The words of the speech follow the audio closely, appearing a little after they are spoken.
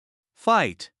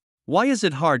Fight. Why is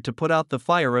it hard to put out the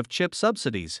fire of chip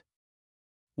subsidies?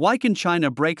 Why can China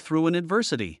break through in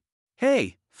adversity?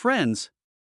 Hey, friends!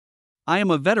 I am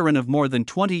a veteran of more than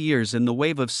 20 years in the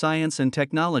wave of science and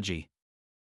technology.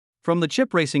 From the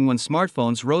chip racing when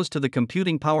smartphones rose to the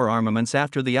computing power armaments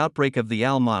after the outbreak of the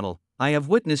AL model, I have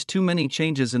witnessed too many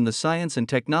changes in the science and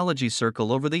technology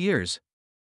circle over the years.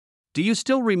 Do you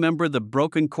still remember the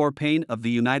broken core pain of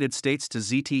the United States to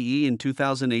ZTE in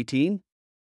 2018?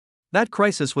 That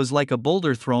crisis was like a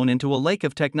boulder thrown into a lake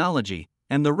of technology,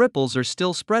 and the ripples are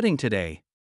still spreading today.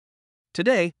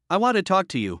 Today, I want to talk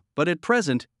to you, but at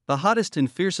present, the hottest and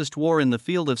fiercest war in the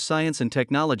field of science and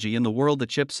technology in the world, the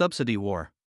chip subsidy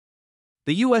war.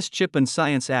 The US Chip and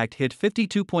Science Act hit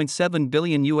 $52.7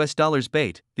 billion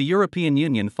bait. The European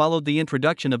Union followed the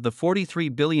introduction of the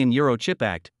 €43 billion Chip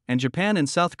Act, and Japan and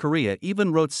South Korea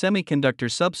even wrote semiconductor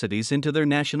subsidies into their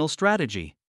national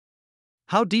strategy.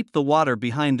 How deep the water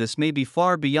behind this may be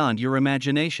far beyond your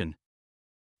imagination.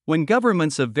 When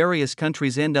governments of various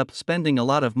countries end up spending a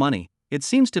lot of money, it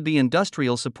seems to be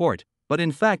industrial support, but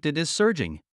in fact it is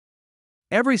surging.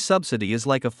 Every subsidy is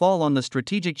like a fall on the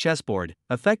strategic chessboard,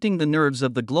 affecting the nerves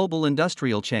of the global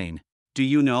industrial chain. Do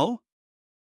you know?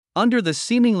 Under the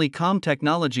seemingly calm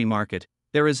technology market,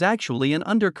 there is actually an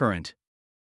undercurrent.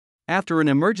 After an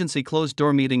emergency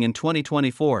closed-door meeting in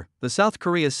 2024, the South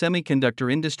Korea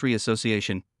Semiconductor Industry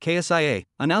Association, KSIA,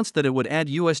 announced that it would add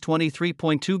US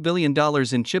 $23.2 billion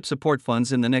in chip support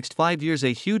funds in the next 5 years,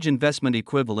 a huge investment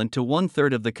equivalent to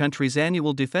one-third of the country's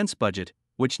annual defense budget,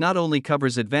 which not only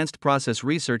covers advanced process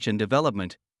research and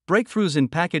development. Breakthroughs in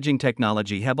packaging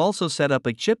technology have also set up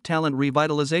a chip talent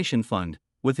revitalization fund,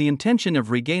 with the intention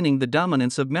of regaining the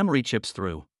dominance of memory chips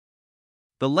through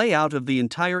the layout of the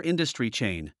entire industry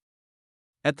chain.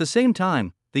 At the same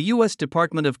time, the U.S.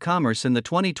 Department of Commerce in the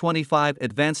 2025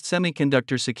 Advanced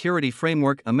Semiconductor Security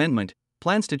Framework Amendment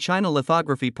plans to China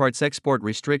lithography parts export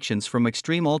restrictions from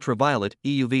extreme ultraviolet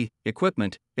 (EUV)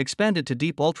 equipment expanded to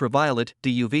deep ultraviolet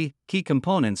 (DUV) key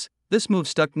components. This move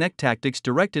stuck neck tactics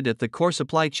directed at the core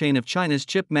supply chain of China's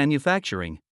chip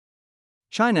manufacturing.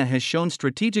 China has shown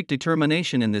strategic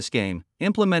determination in this game,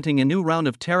 implementing a new round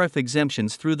of tariff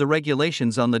exemptions through the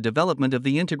regulations on the development of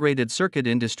the integrated circuit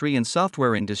industry and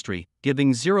software industry,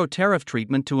 giving zero tariff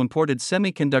treatment to imported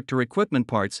semiconductor equipment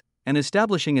parts, and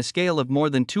establishing a scale of more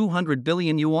than 200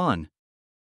 billion yuan.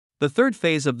 The third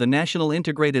phase of the National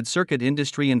Integrated Circuit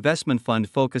Industry Investment Fund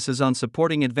focuses on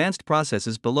supporting advanced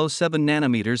processes below 7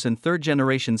 nanometers and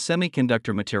third-generation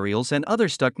semiconductor materials and other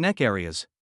stuck-neck areas.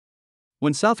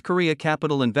 When South Korea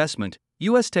capital investment,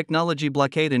 U.S. technology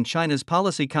blockade and China's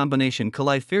policy combination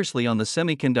collide fiercely on the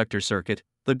semiconductor circuit,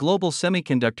 the global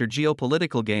semiconductor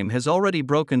geopolitical game has already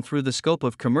broken through the scope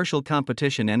of commercial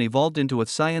competition and evolved into a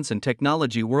science and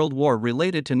technology world war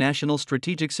related to national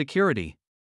strategic security.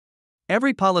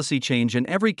 Every policy change and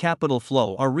every capital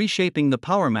flow are reshaping the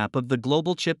power map of the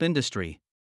global chip industry.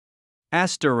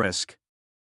 Asterisk.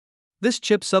 This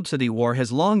chip subsidy war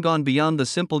has long gone beyond the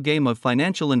simple game of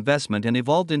financial investment and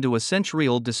evolved into a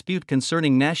century-old dispute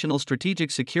concerning national strategic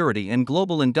security and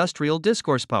global industrial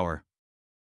discourse power.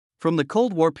 From the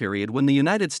Cold War period when the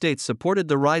United States supported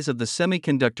the rise of the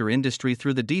semiconductor industry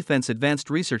through the Defense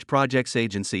Advanced Research Projects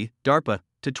Agency, DARPA,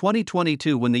 to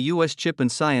 2022 when the U.S. Chip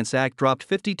and Science Act dropped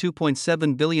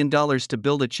 $52.7 billion to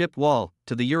build a chip wall,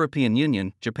 to the European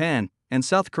Union, Japan, and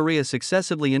South Korea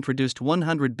successively introduced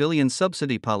 $100 billion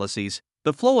subsidy policies,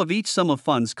 the flow of each sum of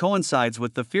funds coincides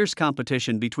with the fierce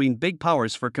competition between big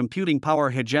powers for computing power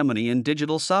hegemony and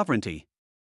digital sovereignty.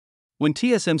 When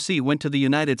TSMC went to the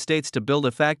United States to build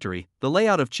a factory, the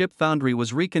layout of chip foundry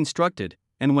was reconstructed,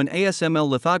 and when ASML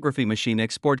lithography machine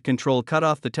export control cut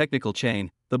off the technical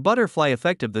chain, the butterfly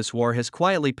effect of this war has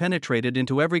quietly penetrated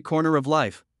into every corner of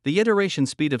life. The iteration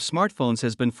speed of smartphones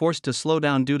has been forced to slow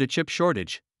down due to chip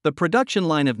shortage. The production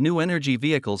line of new energy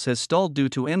vehicles has stalled due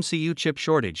to MCU chip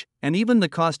shortage, and even the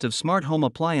cost of smart home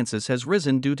appliances has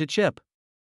risen due to chip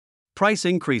price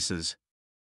increases.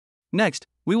 Next,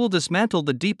 we will dismantle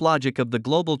the deep logic of the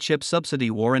global chip subsidy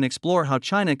war and explore how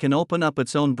China can open up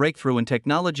its own breakthrough in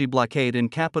technology blockade and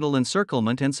capital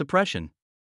encirclement and suppression.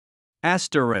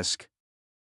 Asterisk.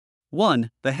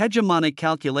 1. The hegemonic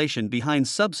calculation behind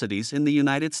subsidies in the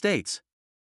United States.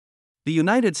 The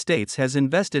United States has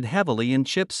invested heavily in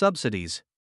chip subsidies.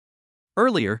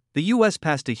 Earlier, the U.S.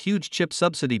 passed a huge chip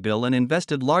subsidy bill and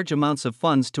invested large amounts of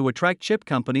funds to attract chip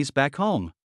companies back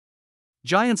home.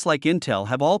 Giants like Intel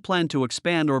have all planned to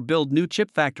expand or build new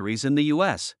chip factories in the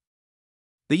U.S.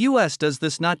 The U.S. does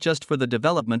this not just for the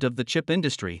development of the chip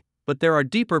industry, but there are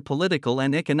deeper political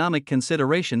and economic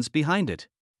considerations behind it.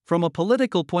 From a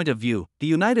political point of view, the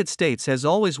United States has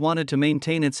always wanted to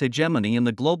maintain its hegemony in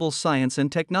the global science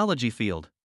and technology field.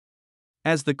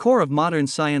 As the core of modern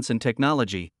science and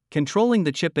technology, controlling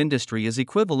the chip industry is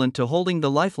equivalent to holding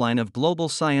the lifeline of global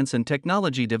science and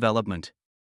technology development.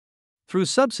 Through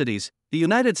subsidies, the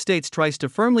United States tries to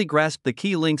firmly grasp the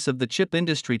key links of the chip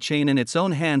industry chain in its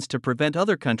own hands to prevent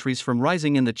other countries from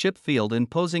rising in the chip field and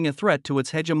posing a threat to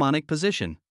its hegemonic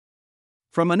position.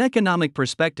 From an economic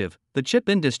perspective, the chip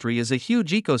industry is a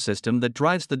huge ecosystem that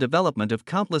drives the development of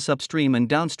countless upstream and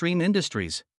downstream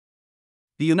industries.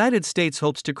 The United States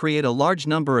hopes to create a large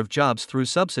number of jobs through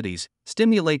subsidies,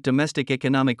 stimulate domestic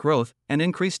economic growth, and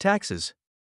increase taxes.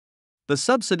 The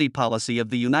subsidy policy of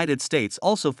the United States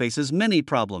also faces many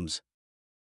problems.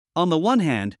 On the one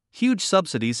hand, huge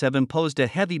subsidies have imposed a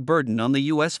heavy burden on the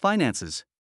U.S. finances.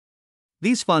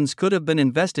 These funds could have been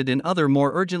invested in other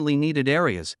more urgently needed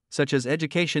areas, such as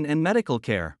education and medical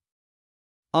care.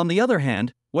 On the other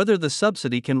hand, whether the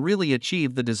subsidy can really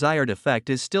achieve the desired effect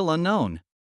is still unknown.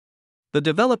 The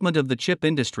development of the chip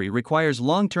industry requires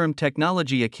long-term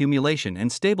technology accumulation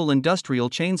and stable industrial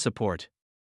chain support.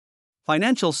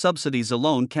 Financial subsidies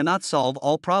alone cannot solve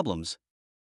all problems.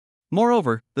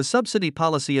 Moreover, the subsidy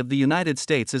policy of the United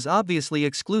States is obviously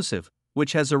exclusive,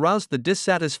 which has aroused the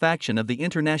dissatisfaction of the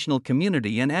international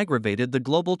community and aggravated the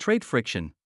global trade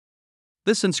friction.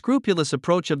 This unscrupulous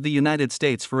approach of the United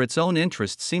States for its own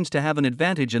interests seems to have an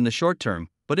advantage in the short term,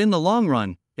 but in the long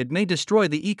run, it may destroy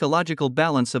the ecological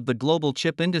balance of the global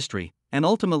chip industry and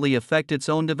ultimately affect its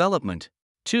own development.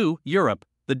 2. Europe,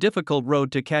 the difficult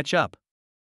road to catch up.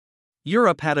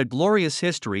 Europe had a glorious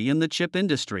history in the chip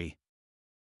industry.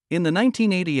 In the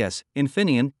 1980s,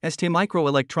 Infineon,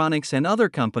 STMicroelectronics and other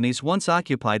companies once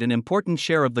occupied an important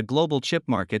share of the global chip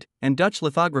market, and Dutch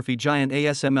lithography giant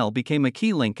ASML became a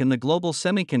key link in the global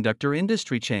semiconductor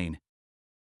industry chain.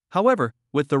 However,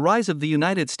 with the rise of the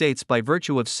United States by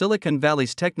virtue of Silicon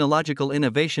Valley's technological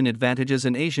innovation advantages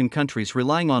and Asian countries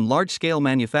relying on large-scale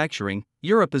manufacturing,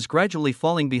 Europe is gradually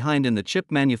falling behind in the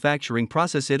chip manufacturing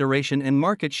process iteration and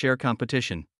market share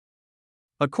competition.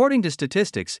 According to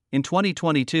statistics, in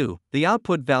 2022, the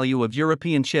output value of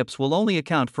European chips will only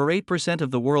account for 8%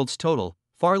 of the world's total,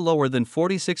 far lower than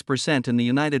 46% in the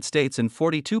United States and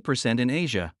 42% in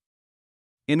Asia.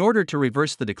 In order to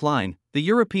reverse the decline, the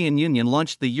European Union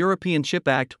launched the European Chip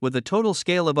Act with a total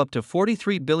scale of up to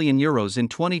 €43 billion in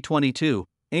 2022,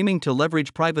 aiming to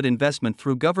leverage private investment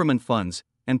through government funds,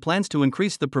 and plans to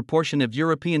increase the proportion of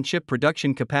European chip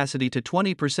production capacity to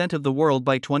 20% of the world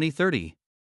by 2030.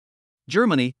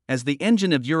 Germany, as the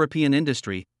engine of European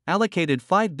industry, allocated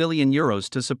 €5 billion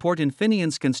to support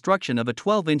Infineon's construction of a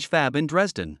 12-inch fab in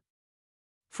Dresden.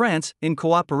 France, in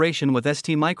cooperation with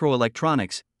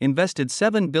STMicroelectronics, invested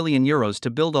 €7 billion to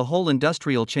build a whole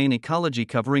industrial chain ecology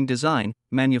covering design,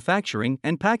 manufacturing,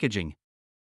 and packaging.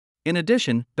 In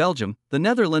addition, Belgium, the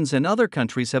Netherlands and other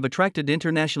countries have attracted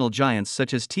international giants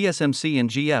such as TSMC and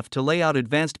GF to lay out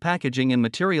advanced packaging and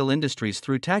material industries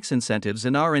through tax incentives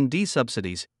and R&D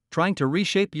subsidies, trying to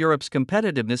reshape Europe's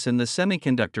competitiveness in the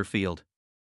semiconductor field.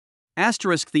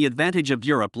 The advantage of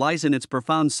Europe lies in its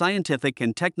profound scientific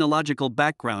and technological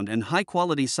background and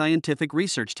high-quality scientific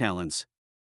research talents.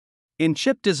 In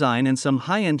chip design and some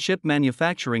high-end chip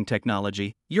manufacturing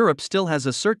technology, Europe still has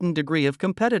a certain degree of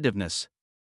competitiveness.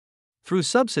 Through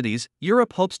subsidies,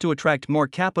 Europe hopes to attract more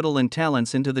capital and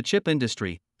talents into the chip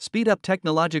industry, speed up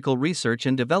technological research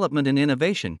and development and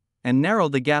innovation, and narrow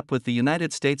the gap with the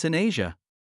United States and Asia.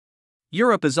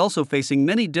 Europe is also facing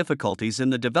many difficulties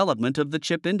in the development of the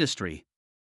chip industry.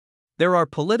 There are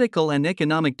political and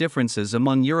economic differences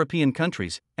among European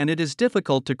countries, and it is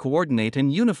difficult to coordinate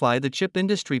and unify the chip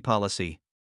industry policy.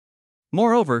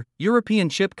 Moreover, European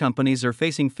chip companies are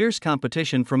facing fierce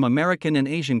competition from American and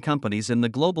Asian companies in the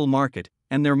global market,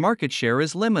 and their market share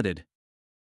is limited.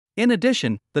 In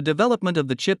addition, the development of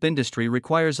the chip industry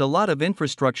requires a lot of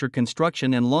infrastructure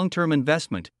construction and long-term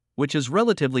investment, which is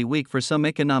relatively weak for some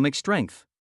economic strength.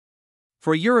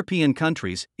 For European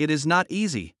countries, it is not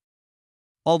easy.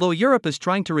 Although Europe is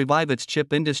trying to revive its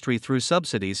chip industry through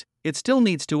subsidies, it still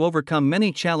needs to overcome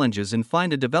many challenges and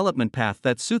find a development path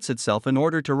that suits itself in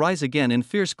order to rise again in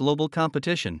fierce global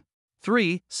competition.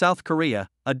 3. South Korea,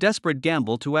 a desperate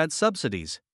gamble to add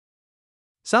subsidies.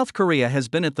 South Korea has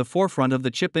been at the forefront of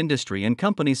the chip industry, and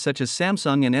companies such as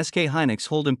Samsung and SK Hynix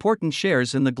hold important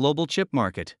shares in the global chip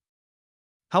market.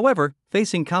 However,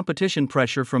 facing competition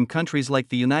pressure from countries like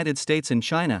the United States and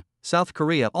China, South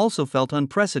Korea also felt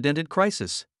unprecedented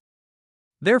crisis.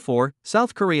 Therefore,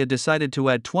 South Korea decided to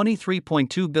add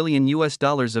 $23.2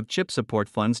 billion of chip support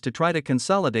funds to try to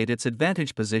consolidate its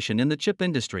advantage position in the chip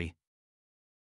industry.